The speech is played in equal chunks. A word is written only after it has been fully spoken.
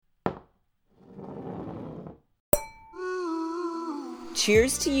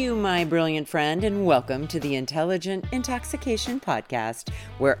Cheers to you, my brilliant friend, and welcome to the Intelligent Intoxication Podcast,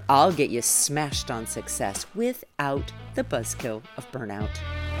 where I'll get you smashed on success without the buzzkill of burnout.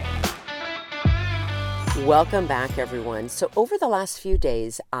 Welcome back, everyone. So over the last few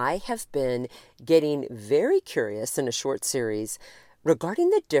days, I have been getting very curious in a short series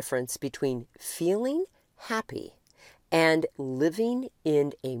regarding the difference between feeling happy and living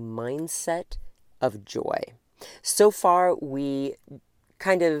in a mindset of joy. So far, we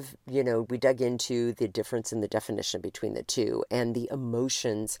we dug into the difference in the definition between the two and the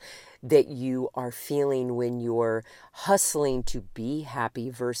emotions that you are feeling when you're hustling to be happy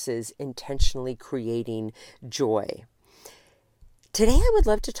versus intentionally creating joy. Today, I would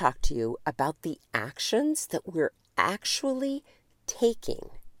love to talk to you about the actions that we're actually taking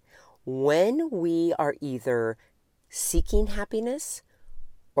when we are either seeking happiness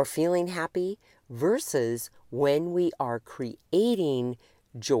or feeling happy versus when we are creating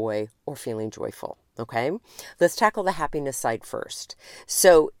joy or feeling joyful. Okay, let's tackle the happiness side first.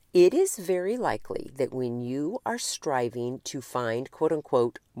 So it is very likely that when you are striving to find, quote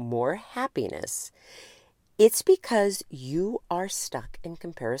unquote, more happiness, it's because you are stuck in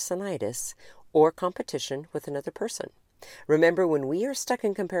comparisonitis or competition with another person. Remember, when we are stuck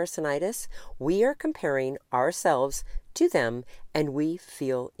in comparisonitis, we are comparing ourselves to them and we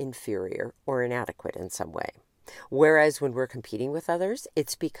feel inferior or inadequate in some way. Whereas when we're competing with others,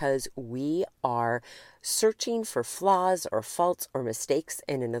 it's because we are searching for flaws or faults or mistakes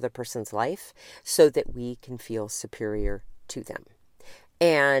in another person's life so that we can feel superior to them.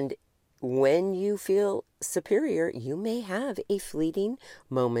 And when you feel superior, you may have a fleeting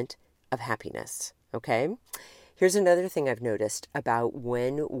moment of happiness. Okay? Here's another thing I've noticed about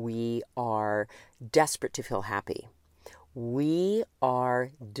when we are desperate to feel happy. We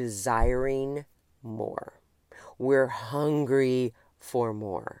are desiring more. We're hungry for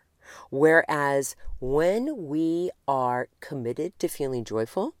more. Whereas when we are committed to feeling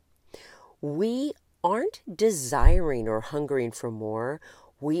joyful, we aren't desiring or hungering for more.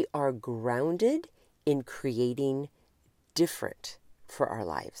 We are grounded in creating different for our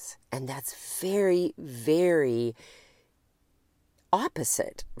lives. And that's very, very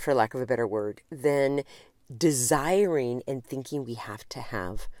opposite, for lack of a better word, than desiring and thinking we have to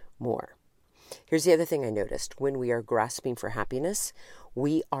have more. Here's the other thing I noticed. When we are grasping for happiness,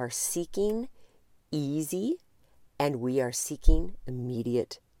 we are seeking easy and we are seeking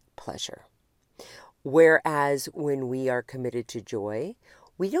immediate pleasure. Whereas when we are committed to joy,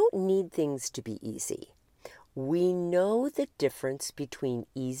 we don't need things to be easy. We know the difference between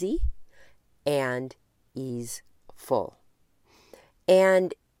easy and easeful.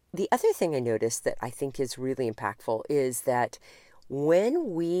 And the other thing I noticed that I think is really impactful is that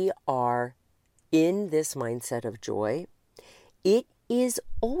when we are in this mindset of joy, it is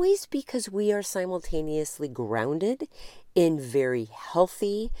always because we are simultaneously grounded in very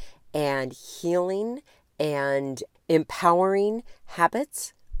healthy and healing and empowering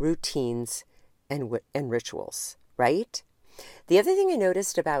habits, routines, and rituals, right? The other thing I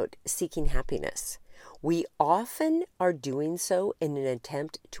noticed about seeking happiness, we often are doing so in an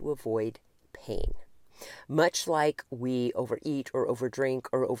attempt to avoid pain. Much like we overeat or overdrink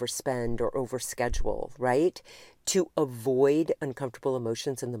or overspend or overschedule, right? To avoid uncomfortable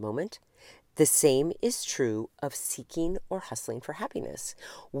emotions in the moment. The same is true of seeking or hustling for happiness.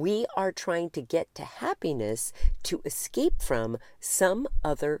 We are trying to get to happiness to escape from some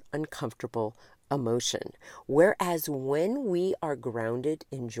other uncomfortable emotion. Whereas when we are grounded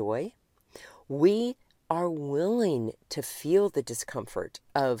in joy, we are willing to feel the discomfort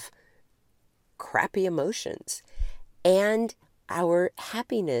of crappy emotions and our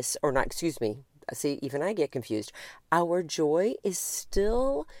happiness, see, even I get confused. Our joy is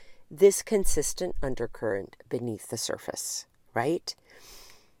still this consistent undercurrent beneath the surface, right?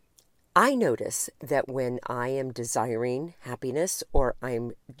 I notice that when I am desiring happiness or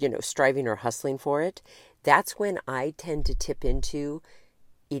I'm, striving or hustling for it, that's when I tend to tip into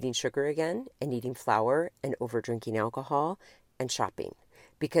eating sugar again and eating flour and over drinking alcohol and shopping.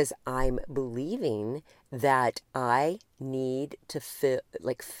 Because I'm believing that I need to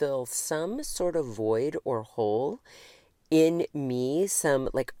fill some sort of void or hole in me, some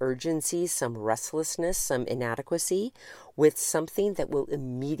urgency, some restlessness, some inadequacy with something that will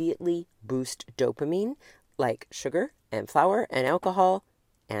immediately boost dopamine, like sugar and flour and alcohol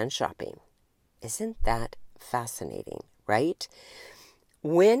and shopping. Isn't that fascinating, right?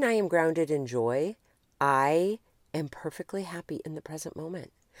 When I am grounded in joy, I am perfectly happy in the present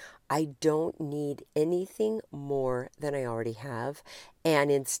moment. I don't need anything more than I already have.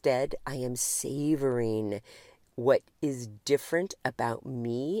 And instead, I am savoring what is different about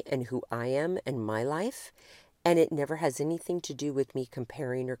me and who I am and my life. And it never has anything to do with me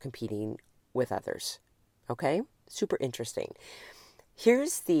comparing or competing with others. Okay? Super interesting.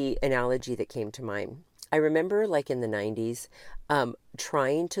 Here's the analogy that came to mind. I remember like in the 90s,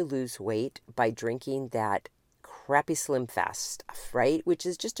 trying to lose weight by drinking that crappy Slim Fast stuff, right? Which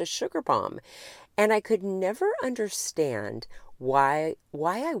is just a sugar bomb. And I could never understand why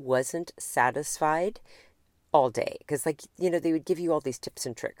I wasn't satisfied all day. Because like, they would give you all these tips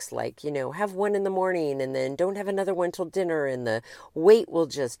and tricks, like, have one in the morning and then don't have another one till dinner and the weight will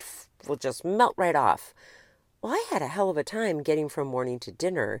just melt right off. Well, I had a hell of a time getting from morning to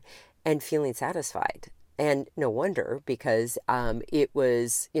dinner and feeling satisfied. And no wonder, because it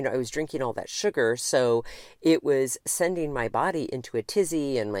was, I was drinking all that sugar, so it was sending my body into a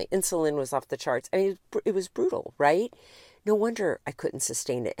tizzy and my insulin was off the charts. I mean, it was brutal, right? No wonder I couldn't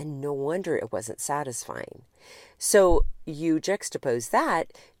sustain it, and no wonder it wasn't satisfying. So you juxtapose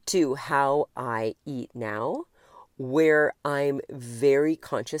that to how I eat now, where I'm very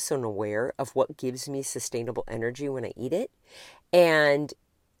conscious and aware of what gives me sustainable energy when I eat it. And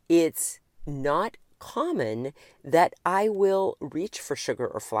it's not common that I will reach for sugar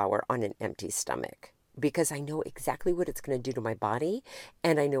or flour on an empty stomach, because I know exactly what it's going to do to my body,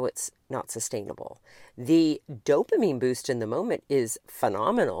 and I know it's not sustainable. The dopamine boost in the moment is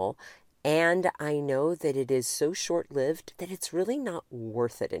phenomenal, and I know that it is so short-lived that it's really not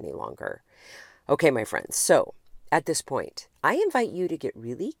worth it any longer. Okay, my friends, so at this point, I invite you to get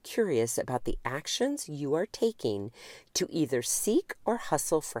really curious about the actions you are taking to either seek or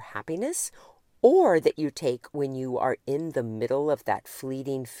hustle for happiness, or that you take when you are in the middle of that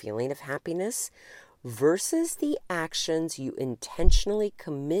fleeting feeling of happiness, versus the actions you intentionally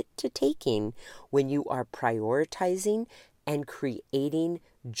commit to taking when you are prioritizing and creating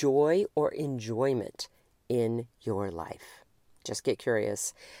joy or enjoyment in your life. Just get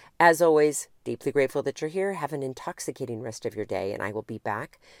curious. As always, deeply grateful that you're here. Have an intoxicating rest of your day, and I will be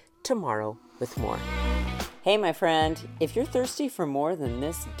back tomorrow with more. Hey, my friend, if you're thirsty for more than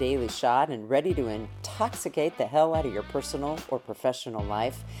this daily shot and ready to intoxicate the hell out of your personal or professional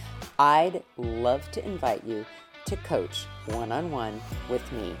life, I'd love to invite you to coach one-on-one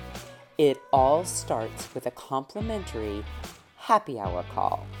with me. It all starts with a complimentary happy hour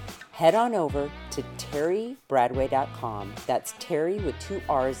call. Head on over to terrybradway.com. That's Terry with 2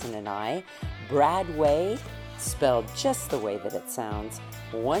 R's and an I. Bradway, spelled just the way that it sounds.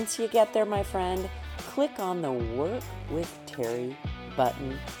 Once you get there, my friend, click on the Work with Terry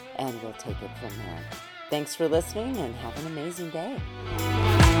button and we'll take it from there. Thanks for listening and have an amazing day.